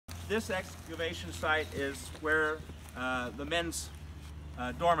this excavation site is where the men's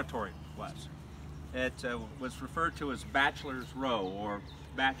dormitory was. It was referred to as Bachelor's Row or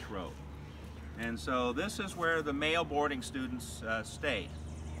Batch Row. And so this is where the male boarding students stayed.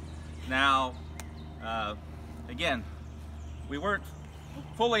 Now, again, we weren't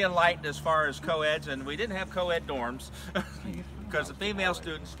fully enlightened as far as co-eds, and we didn't have co-ed dorms because the female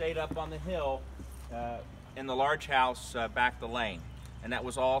students stayed up on the hill in the large house back the lane, and that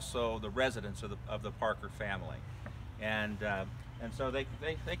was also the residence of the Parker family. And so they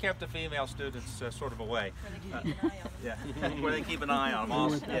kept the female students sort of away. Where they keep an eye on them. Yeah, where they keep an eye on them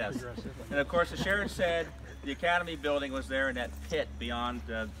also, yes. And of course, as Sharon said, the Academy building was there in that pit beyond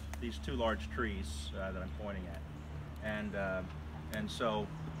these two large trees that I'm pointing at. And so,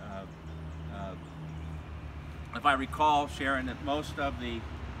 if I recall, Sharon, that most of the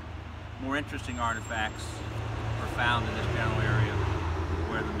more interesting artifacts were found in this general area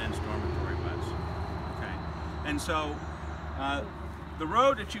where the men's dormitory was. Okay, and so the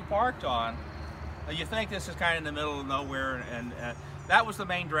road that you parked on, you think this is kind of in the middle of nowhere, and that was the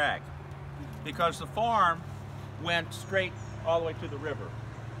main drag, because the farm went straight all the way to the river,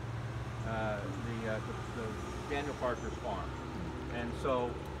 the Daniel Parker's farm. And so,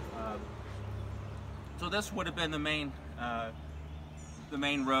 so this would have been the main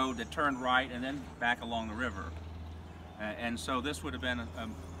road that turned right and then back along the river. And so this would have been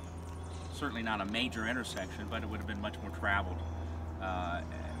certainly not a major intersection, but it would have been much more traveled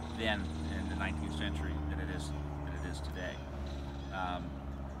then in the 19th century than it is today.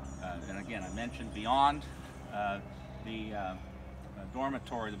 And again, I mentioned beyond the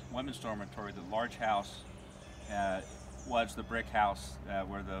dormitory, the women's dormitory, the large house was the brick house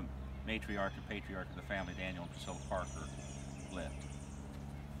where the matriarch and patriarch of the family, Daniel and Priscilla Parker, lived.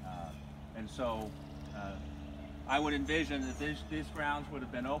 And so I would envision that these grounds would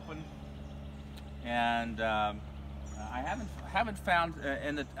have been open, and I haven't found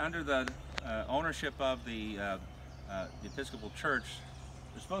under the ownership of the Episcopal Church.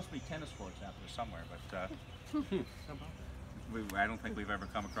 There's supposed to be tennis courts out there somewhere, but I don't think we've ever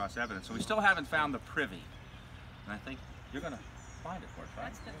come across evidence. So we still haven't found the privy, and I think you're going to find it for us,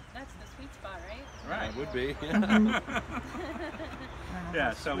 right? That's the sweet spot, right? Right. It would be.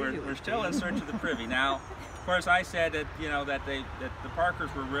 Yeah. So we're still in search of the privy. Now, of course, I said that that the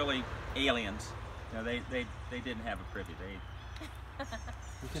Parkers were really aliens. They didn't have a privy.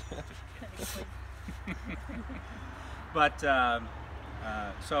 But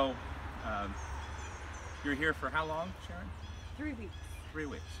so you're here for how long, Sharon? 3 weeks. 3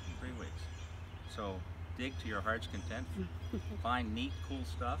 weeks. 3 weeks. So dig to your heart's content. Find neat, cool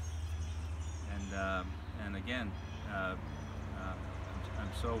stuff. And again, I'm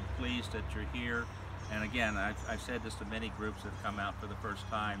so pleased that you're here. And again, I've said this to many groups that have come out for the first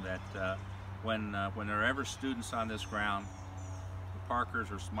time, that when there are ever students on this ground, the Parkers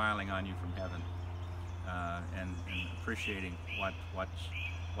are smiling on you from heaven and appreciating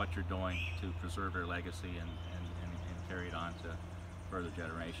what you're doing to preserve their legacy and carry it on to further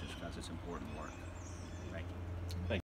generations, because it's important work. Thank you.